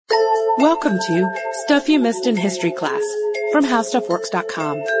Welcome to Stuff You Missed in History Class from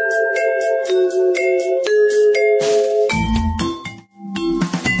HowStuffWorks.com.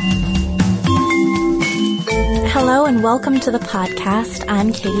 Hello and welcome to the podcast.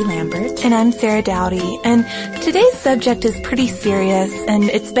 I'm Katie Lambert. And I'm Sarah Dowdy. And today's subject is pretty serious, and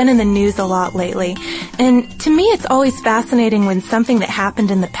it's been in the news a lot lately. And to me, it's always fascinating when something that happened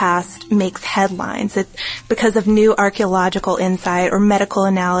in the past makes headlines. It's because of new archaeological insight or medical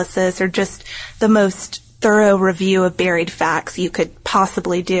analysis or just the most thorough review of buried facts you could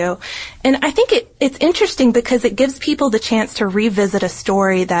possibly do. And I think it's interesting because it gives people the chance to revisit a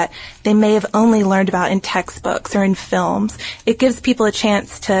story that they may have only learned about in textbooks or in films. It gives people a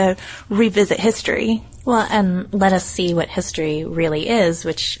chance to revisit history. Well, and let us see what history really is,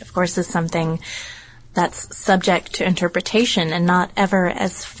 which of course is something that's subject to interpretation and not ever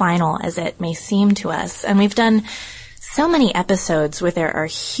as final as it may seem to us. And we've done so many episodes where there are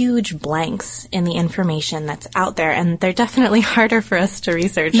huge blanks in the information that's out there, and they're definitely harder for us to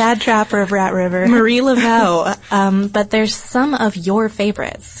research. Mad Trapper of Rat River. Marie Laveau. But there's some of your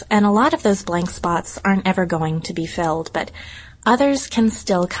favorites, and a lot of those blank spots aren't ever going to be filled, but others can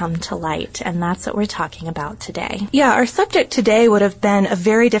still come to light, and that's what we're talking about today. Yeah, our subject today would have been a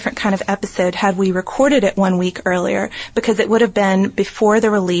very different kind of episode had we recorded it 1 week earlier, because it would have been before the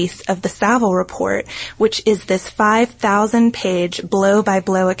release of the Saville Report, which is this 5,000-page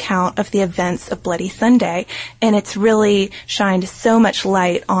blow-by-blow account of the events of Bloody Sunday, and it's really shined so much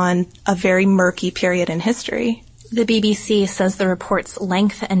light on a very murky period in history. The BBC says the report's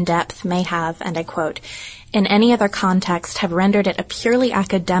length and depth may have, and I quote, in any other context have rendered it a purely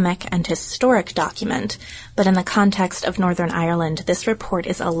academic and historic document, but in the context of Northern Ireland, this report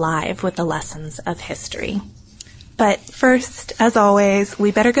is alive with the lessons of history. But first, as always,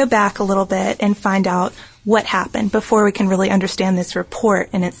 we better go back a little bit and find out what happened before we can really understand this report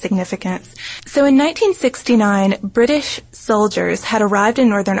and its significance. So in 1969, British soldiers had arrived in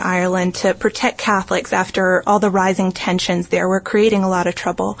Northern Ireland to protect Catholics after all the rising tensions there were creating a lot of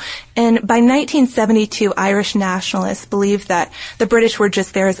trouble. And by 1972, Irish nationalists believed that the British were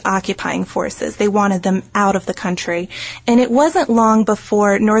just there as occupying forces. They wanted them out of the country. And it wasn't long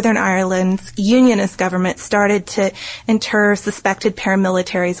before Northern Ireland's unionist government started to inter suspected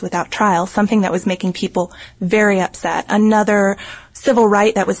paramilitaries without trial, something that was making people very upset. Another civil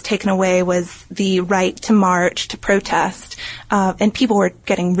right that was taken away was the right to march, to protest, and people were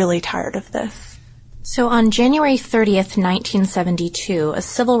getting really tired of this. So on January 30th, 1972, a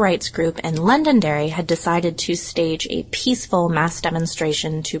civil rights group in Londonderry had decided to stage a peaceful mass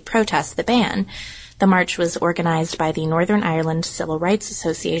demonstration to protest the ban. The march was organized by the Northern Ireland Civil Rights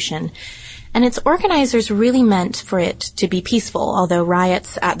Association, and its organizers really meant for it to be peaceful, although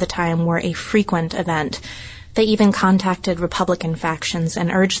riots at the time were a frequent event. They even contacted Republican factions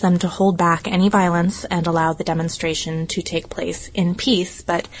and urged them to hold back any violence and allow the demonstration to take place in peace.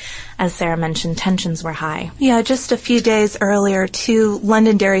 But as Sarah mentioned, tensions were high. Yeah, just a few days earlier, 2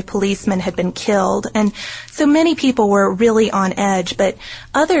 Londonderry policemen had been killed. And so many people were really on edge, but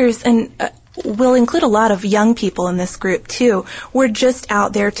others, and we'll include a lot of young people in this group too, were just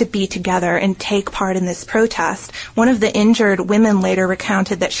out there to be together and take part in this protest. One of the injured women later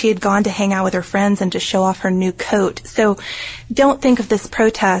recounted that she had gone to hang out with her friends and to show off her new coat. So don't think of this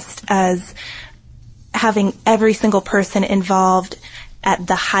protest as having every single person involved at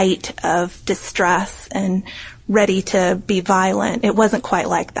the height of distress and ready to be violent. It wasn't quite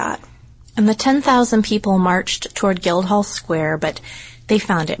like that. And the 10,000 people marched toward Guildhall Square, but they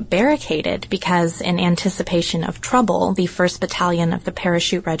found it barricaded because in anticipation of trouble, the 1st Battalion of the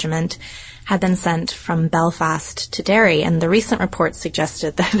Parachute Regiment had been sent from Belfast to Derry, and the recent reports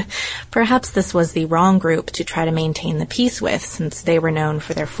suggested that perhaps this was the wrong group to try to maintain the peace with, since they were known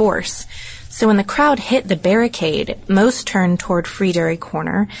for their force. So when the crowd hit the barricade, most turned toward Freederry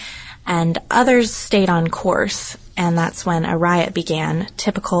Corner, and others stayed on course, and that's when a riot began,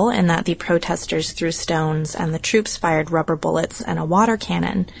 typical in that the protesters threw stones and the troops fired rubber bullets and a water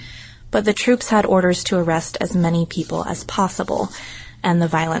cannon. But the troops had orders to arrest as many people as possible, and the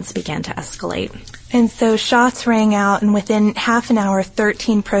violence began to escalate. And so shots rang out, and within half an hour,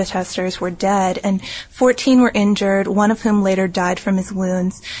 13 protesters were dead, and 14 were injured, one of whom later died from his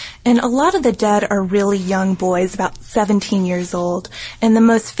wounds. And a lot of the dead are really young boys, about 17 years old. And the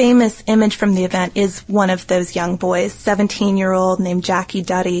most famous image from the event is one of those young boys, 17-year-old named Jackie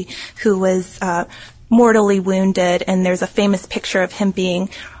Duddy, who was mortally wounded, and there's a famous picture of him being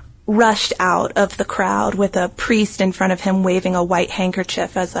rushed out of the crowd with a priest in front of him waving a white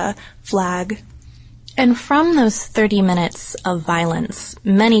handkerchief as a flag. And from those 30 minutes of violence,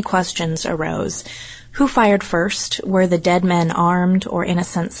 many questions arose. Who fired first? Were the dead men armed or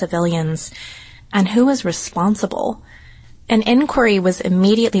innocent civilians? And who was responsible? An inquiry was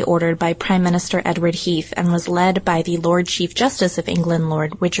immediately ordered by Prime Minister Edward Heath and was led by the Lord Chief Justice of England,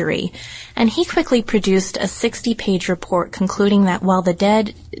 Lord Widgery. And he quickly produced a 60-page report concluding that while the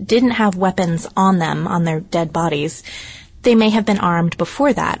dead didn't have weapons on them, on their dead bodies, they may have been armed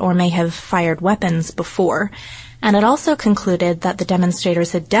before that or may have fired weapons before. And it also concluded that the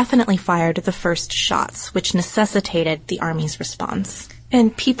demonstrators had definitely fired the first shots, which necessitated the Army's response.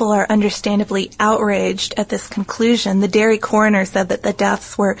 And people are understandably outraged at this conclusion. The Derry coroner said that the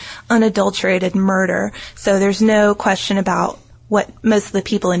deaths were unadulterated murder, so there's no question about what most of the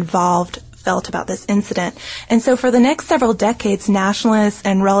people involved felt about this incident. And so for the next several decades, nationalists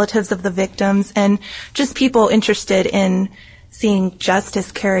and relatives of the victims and just people interested in seeing justice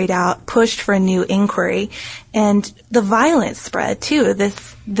carried out pushed for a new inquiry. And the violence spread, too.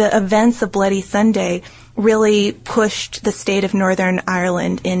 The events of Bloody Sunday really pushed the state of Northern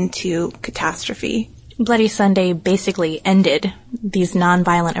Ireland into catastrophe. Bloody Sunday basically ended these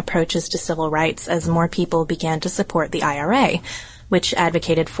nonviolent approaches to civil rights as more people began to support the IRA, which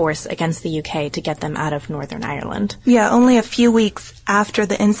advocated force against the UK to get them out of Northern Ireland. Yeah, only a few weeks after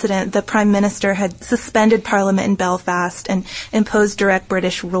the incident, the Prime Minister had suspended Parliament in Belfast and imposed direct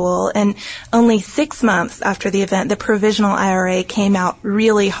British rule. And only 6 months after the event, the Provisional IRA came out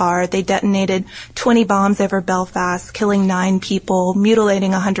really hard. They detonated 20 bombs over Belfast, killing 9 people,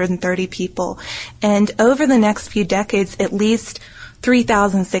 mutilating 130 people. And over the next few decades, at least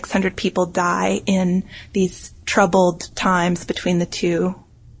 3,600 people die in these troubled times between the two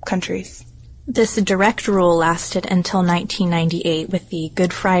countries. This direct rule lasted until 1998 with the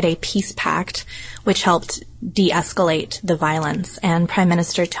Good Friday Peace Pact, which helped de-escalate the violence. And Prime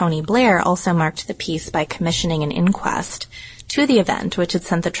Minister Tony Blair also marked the peace by commissioning an inquest to the event, which had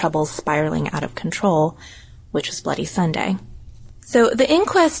sent the troubles spiraling out of control, which was Bloody Sunday. So the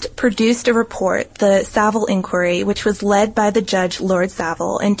inquest produced a report, the Saville Inquiry, which was led by the judge Lord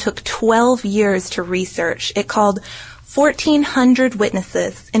Saville and took 12 years to research. It called 1,400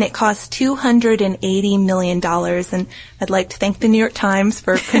 witnesses, and it cost $280 million. And I'd like to thank the New York Times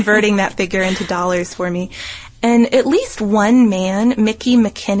for converting that figure into dollars for me. And at least one man, Mickey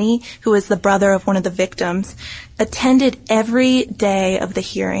McKinney, who was the brother of one of the victims, attended every day of the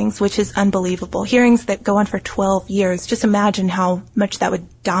hearings, which is unbelievable. Hearings that go on for 12 years. Just imagine how much that would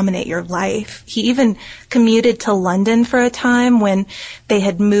dominate your life. He even commuted to London for a time when they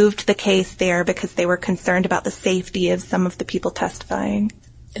had moved the case there because they were concerned about the safety of some of the people testifying.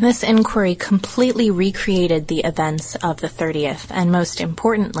 This inquiry completely recreated the events of the 30th, and most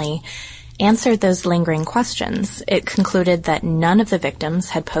importantly, answered those lingering questions. It concluded that none of the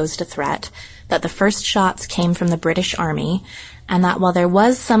victims had posed a threat, that the first shots came from the British Army, and that while there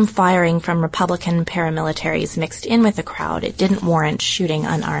was some firing from Republican paramilitaries mixed in with the crowd, it didn't warrant shooting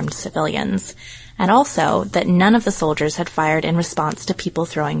unarmed civilians. And also that none of the soldiers had fired in response to people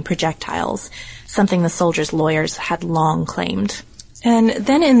throwing projectiles, something the soldiers' lawyers had long claimed. And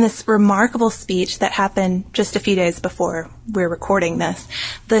then in this remarkable speech that happened just a few days before we're recording this,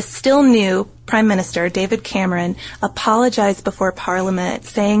 the still new Prime Minister, David Cameron, apologized before Parliament,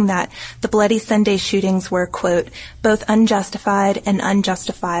 saying that the Bloody Sunday shootings were, quote, both unjustified and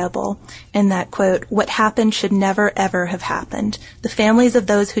unjustifiable, and that, quote, what happened should never, ever have happened. The families of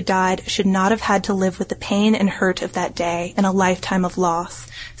those who died should not have had to live with the pain and hurt of that day and a lifetime of loss.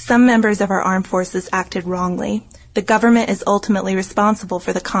 Some members of our armed forces acted wrongly. The government is ultimately responsible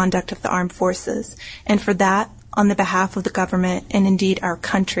for the conduct of the armed forces, and for that, on the behalf of the government and indeed our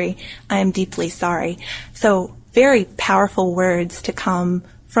country, I am deeply sorry. So very powerful words to come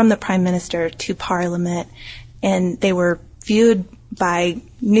from the Prime Minister to Parliament, and they were viewed by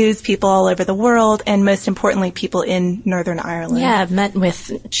news people all over the world, and most importantly, people in Northern Ireland. Yeah, I've met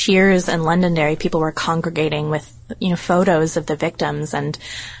with cheers in Londonderry. People were congregating with, photos of the victims and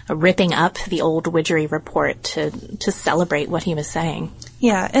ripping up the old Widgery report to celebrate what he was saying.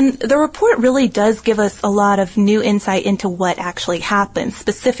 Yeah, and the report really does give us a lot of new insight into what actually happened,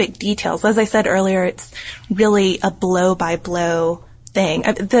 specific details. As I said earlier, it's really a blow-by-blow thing.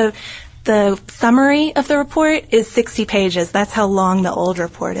 The summary of the report is 60 pages. That's how long the old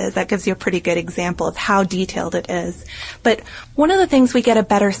report is. That gives you a pretty good example of how detailed it is. But one of the things we get a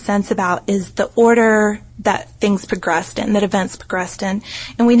better sense about is the order that things progressed in, that events progressed in.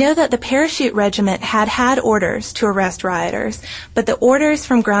 And we know that the Parachute Regiment had orders to arrest rioters, but the orders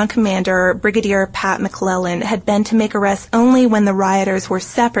from Ground Commander Brigadier Pat McClellan had been to make arrests only when the rioters were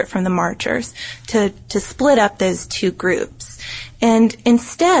separate from the marchers, to split up those two groups. And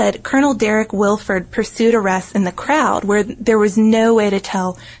instead, Colonel Derek Wilford pursued arrests in the crowd where there was no way to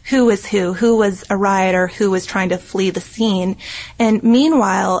tell who was a rioter, who was trying to flee the scene. And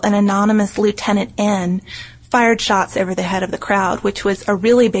meanwhile, an anonymous Lieutenant N fired shots over the head of the crowd, which was a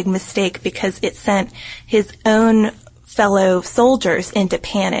really big mistake because it sent his own fellow soldiers into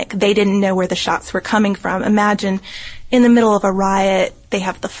panic. They didn't know where the shots were coming from. Imagine in the middle of a riot, they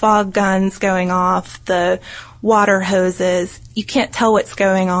have the fog guns going off, the water hoses. You can't tell what's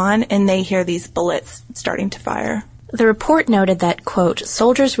going on, and they hear these bullets starting to fire. The report noted that, quote,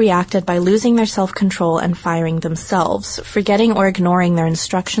 soldiers reacted by losing their self-control and firing themselves, forgetting or ignoring their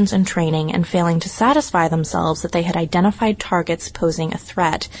instructions and training, and failing to satisfy themselves that they had identified targets posing a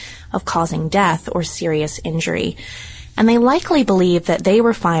threat of causing death or serious injury. And they likely believed that they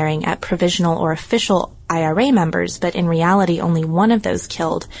were firing at provisional or official IRA members, but in reality only one of those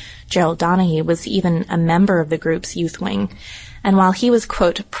killed, Gerald Donaghy, was even a member of the group's youth wing. And while he was,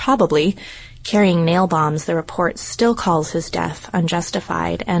 quote, probably carrying nail bombs, the report still calls his death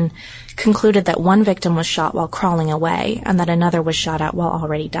unjustified and concluded that one victim was shot while crawling away and that another was shot at while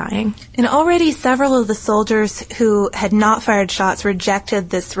already dying. And already several of the soldiers who had not fired shots rejected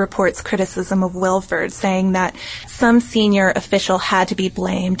this report's criticism of Wilford, saying that some senior official had to be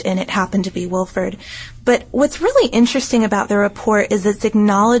blamed and it happened to be Wilford. But what's really interesting about the report is its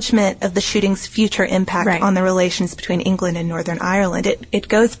acknowledgement of the shooting's future impact on the relations between England and Northern Ireland. It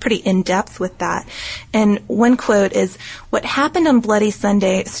goes pretty in-depth with that. And one quote is, "What happened on Bloody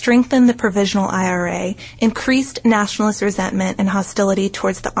Sunday strengthened the Provisional IRA, increased nationalist resentment and hostility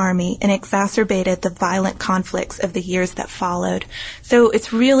towards the army, and exacerbated the violent conflicts of the years that followed." So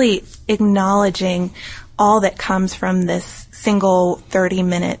it's really acknowledging all that comes from this single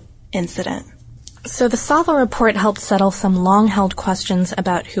 30-minute incident. So the Saville report helped settle some long-held questions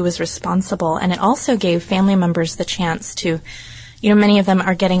about who was responsible, and it also gave family members the chance to, many of them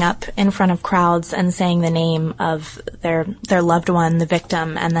are getting up in front of crowds and saying the name of their loved one, the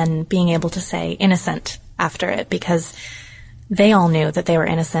victim, and then being able to say innocent after it, because they all knew that they were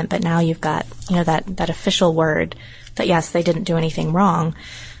innocent, but now you've got, that official word that yes, they didn't do anything wrong.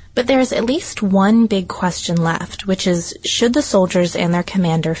 But there's at least one big question left, which is, should the soldiers and their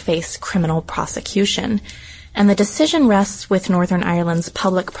commander face criminal prosecution? And the decision rests with Northern Ireland's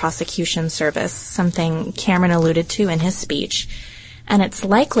Public Prosecution Service, something Cameron alluded to in his speech. And it's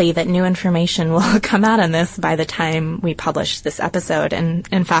likely that new information will come out on this by the time we publish this episode. And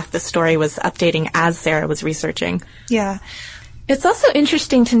in fact, the story was updating as Sarah was researching. Yeah. It's also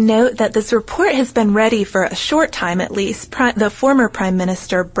interesting to note that this report has been ready for a short time at least. The former Prime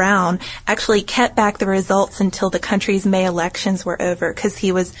Minister Brown actually kept back the results until the country's May elections were over because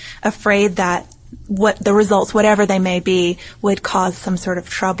he was afraid that the results, whatever they may be, would cause some sort of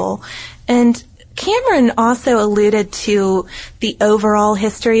trouble. And Cameron also alluded to the overall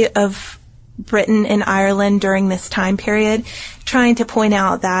history of Britain and Ireland during this time period, trying to point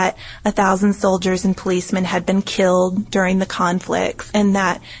out that 1,000 soldiers and policemen had been killed during the conflicts and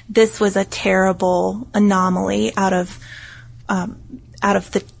that this was a terrible anomaly out of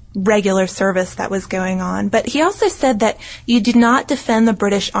the regular service that was going on. But he also said that you do not defend the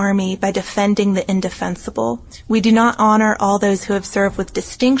British Army by defending the indefensible. We do not honor all those who have served with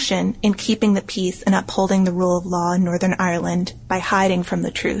distinction in keeping the peace and upholding the rule of law in Northern Ireland by hiding from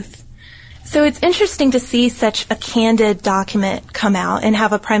the truth. So it's interesting to see such a candid document come out and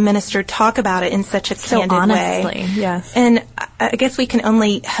have a prime minister talk about it in such a candid honestly, way. Yes. And I guess we can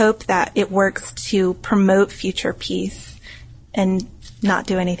only hope that it works to promote future peace and not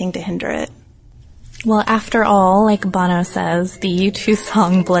do anything to hinder it. Well, after all, like Bono says, the U2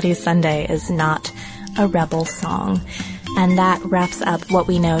 song Bloody Sunday is not a rebel song. And that wraps up what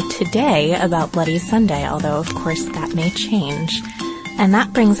we know today about Bloody Sunday, although, of course, that may change. And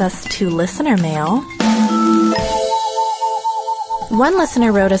that brings us to listener mail. One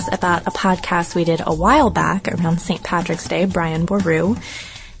listener wrote us about a podcast we did a while back around St. Patrick's Day, Brian Boru.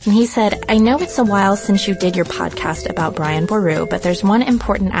 And he said, I know it's a while since you did your podcast about Brian Boru, but there's one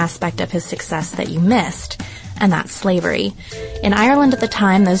important aspect of his success that you missed, and that's slavery. In Ireland at the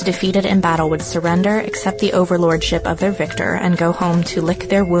time, those defeated in battle would surrender, accept the overlordship of their victor, and go home to lick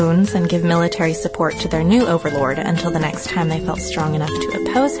their wounds and give military support to their new overlord until the next time they felt strong enough to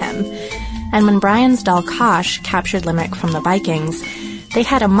oppose him. And when Brian's Dal Cash captured Limerick from the Vikings, they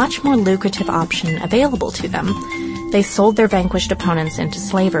had a much more lucrative option available to them. They sold their vanquished opponents into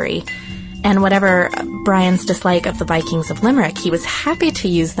slavery. And whatever Brian's dislike of the Vikings of Limerick, he was happy to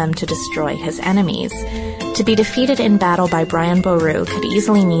use them to destroy his enemies. To be defeated in battle by Brian Boru could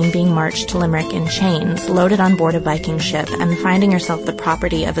easily mean being marched to Limerick in chains, loaded on board a Viking ship, and finding yourself the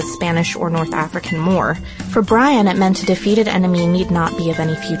property of a Spanish or North African Moor. For Brian, it meant a defeated enemy need not be of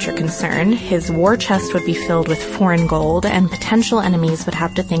any future concern. His war chest would be filled with foreign gold, and potential enemies would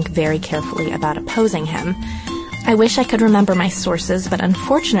have to think very carefully about opposing him. I wish I could remember my sources, but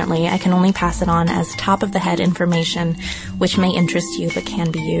unfortunately I can only pass it on as top-of-the-head information, which may interest you but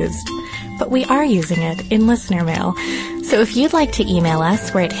can be used. But we are using it in listener mail. So if you'd like to email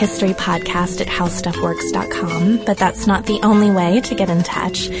us, we're at historypodcast@howstuffworks.com, but that's not the only way to get in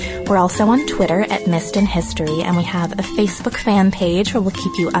touch. We're also on Twitter at Missed in History, and we have a Facebook fan page where we'll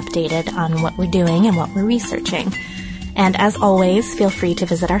keep you updated on what we're doing and what we're researching. And as always, feel free to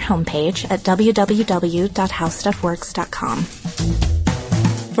visit our homepage at www.howstuffworks.com.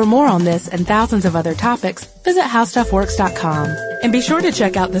 For more on this and thousands of other topics, visit howstuffworks.com. And be sure to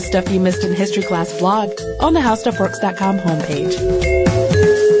check out the Stuff You Missed in History Class blog on the howstuffworks.com homepage.